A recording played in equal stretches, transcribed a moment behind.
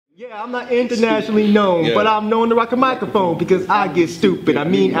Yeah, I'm not internationally known, but I'm known to rock a microphone because I get stupid, I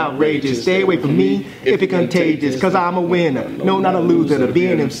mean outrageous. Stay away from me if you're contagious, cause I'm a winner, no not a loser. To be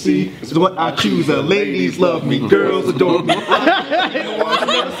an MC is what I choose. Ladies love me, girls adore me. The ones who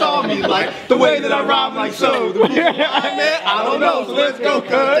never saw me like the way that I rhyme like so. I don't know, so let's go,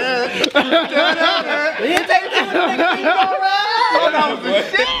 cuz. Oh, that was the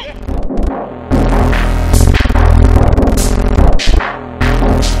shit.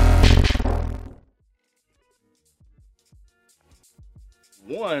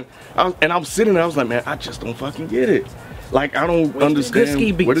 One, I'm sitting there, I was like, man, I just don't fucking get it. Like, I don't understand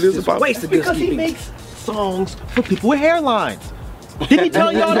what it is about. Because he makes songs for people with hairlines. Didn't he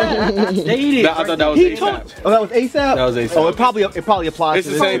tell y'all that? I thought that was ASAP. Oh, that was ASAP? That was ASAP. Oh, it probably applies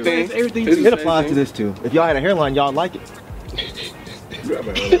to this. It's the same thing. It applies to this too. If y'all had a hairline, y'all like it. You have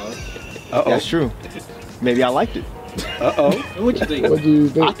a hairline. Uh-oh. That's true. Maybe I liked it. Uh-oh. What you think? What do you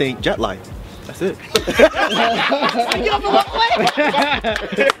think? I think jet life. That's it.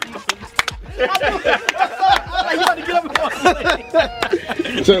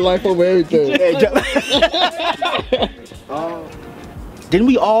 Jet life over everything. Didn't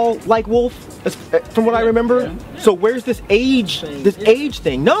we all like Wolf, from what I remember? Yeah. So where's this age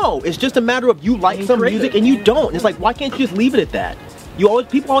thing? No, it's just a matter of you like some music and you don't. It's like, why can't you just leave it at that?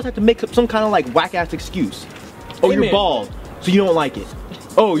 People always have to make up some kind of like whack ass excuse. Oh, you're bald, so you don't like it.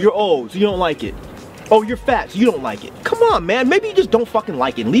 Oh, you're old, so you don't like it. Oh, you're fat, so you don't like it. Come on, man. Maybe you just don't fucking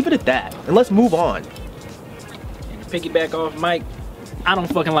like it. Leave it at that, and let's move on. And to piggyback off Mike, I don't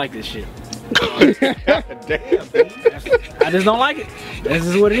fucking like this shit. Damn, I just don't like it. This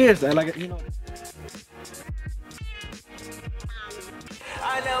is what it is. I like it, you know.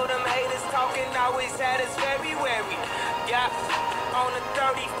 I know them haters talking always had us very wary. Yeah, on the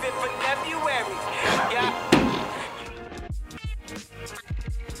 35th of February. Yeah.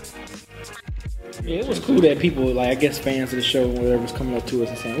 Yeah, it was cool that people, like, I guess fans of the show, whatever, was coming up to us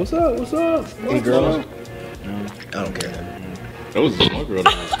and saying, "What's up? What's up?" Any girls? No. I don't care. That was one girl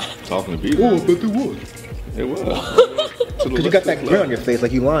that was talking to people. Oh, but it was. It was. Because you got that grin on your face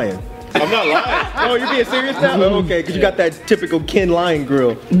like you lying. I'm not lying. Oh, you're being serious now? Oh, okay, because you got that typical Ken lying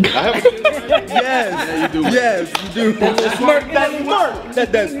grill. I have a kid. Yes, Yeah, you do. yes, you do. That's smart. That's smart.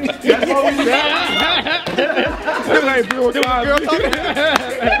 That's what we said. Hey,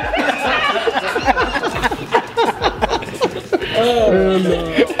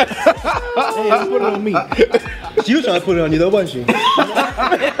 put it on me. She was trying to put it on you though, wasn't she?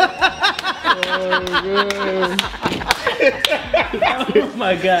 Oh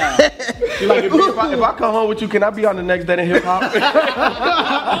my god. Like, if I come home with you, can I be on the next day in hip hop?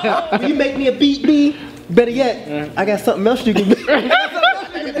 Will you make me a beat, B? Better yet, I got something else you can do.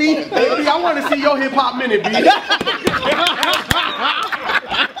 Baby, I want to see your hip hop minute, B.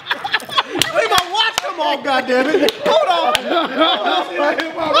 Wait, my watch come on, goddammit. Hold on.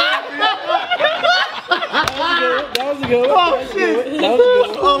 That was a good one. Oh, shit. That was a good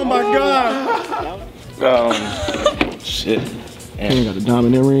one. Oh, my God. Shit. You got the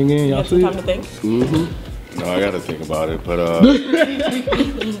diamond ring in, y'all see Time to it? think. No, I got to think about it, but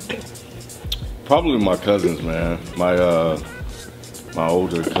probably my cousins, man. My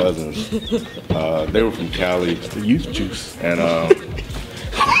older cousins. They were from Cali. The Youth Juice, and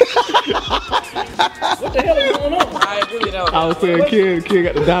What the hell is going on? I really don't. I was saying, kid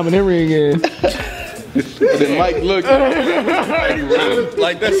got the diamond ring in. then Mike looked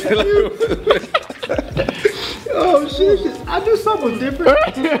like that's. Oh, shit. I do something different.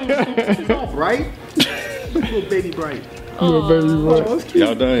 It's all bright. Little baby bright. Little baby boy. Oh, it's cute.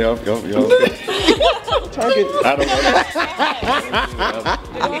 Y'all done? Y'all. I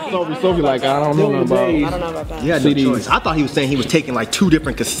don't know. Sophie like, I don't know nothing about I don't know about that. You had no CDs. choice. I thought he was saying he was taking like 2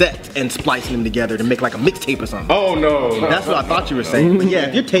 different cassettes and splicing them together to make like a mixtape or something. Oh no. That's what I thought you were saying. But yeah,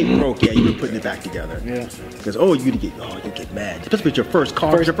 if your tape broke, yeah, you've been putting it back together. Yeah. Because you get mad. Especially with your first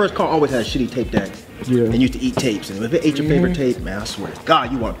car. Because your first car always had a shitty tape deck. Yeah. And used to eat tapes. And if it ate your favorite tape, man, I swear to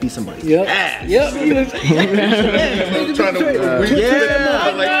God, you want to beat somebody's ass. Yep. He was, Trying to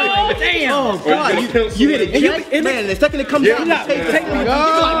Yeah. damn. Oh God, you hit it, and man. The second it comes out, the tape take me. You're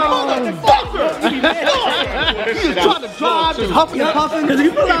like, motherfucker. You trying to drive, just huffing and puffing. Because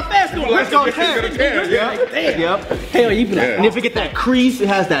you pull out fast, let's go ahead. Yep. Hell, you be like, And if it get that crease, it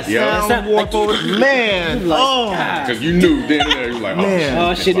has that sound warp over it. Man, Because you knew then and there, you were like, Man.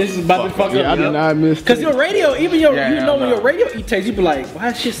 oh shit, this is about to fuck Yeah, I up. did not miss Cause it. your radio, even your, Yeah, you know when no. your radio eat takes, you be like, why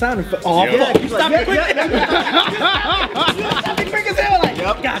is shit sounding off? Yeah. Fuck, you stop it quick. You stop it quick as hell, like,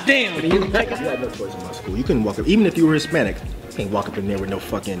 god damn. You had no choice in my school. You couldn't walk up, even if you were Hispanic. Can't walk up in there with no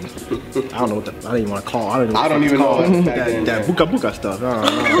fucking. I don't know what the. I don't even want to call. I don't even know what that buka stuff. I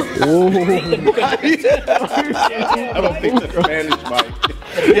don't think the Spanish mic.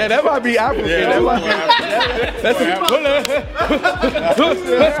 Yeah, that might be African. Yeah, that might be. That's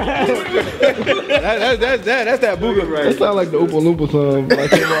that buka right. That sound like the Oompa Loompa song.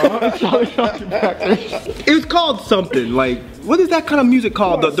 Like, It was called something like. What is that kind of music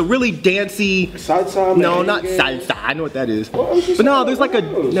called? The really dancey. Salsa. No, not salsa. I know what that is. But no, there's like a.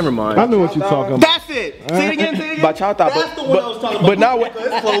 Never mind. I know what you're talking about. That's it. Say it again. Say it again. Bachata. That's the one I was talking about. But now what?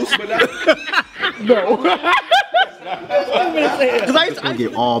 Close. But No. because I used to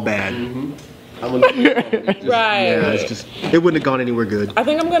get all bad. Right. Yeah, it's just it wouldn't have gone anywhere good. I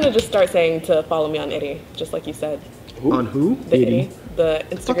think I'm gonna just start saying to follow me on Itty, just like you said. On who? The Itty. The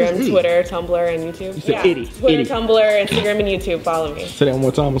Instagram, Itty? Twitter, Tumblr, and YouTube. You said Itty. Twitter, Itty. Tumblr, Instagram, and YouTube. Follow me. Say that one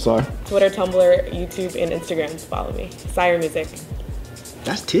more time. I'm sorry. Twitter, Tumblr, YouTube, and Instagram. Follow me. Sire Music.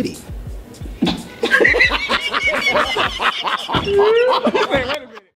 That's titty. Wait,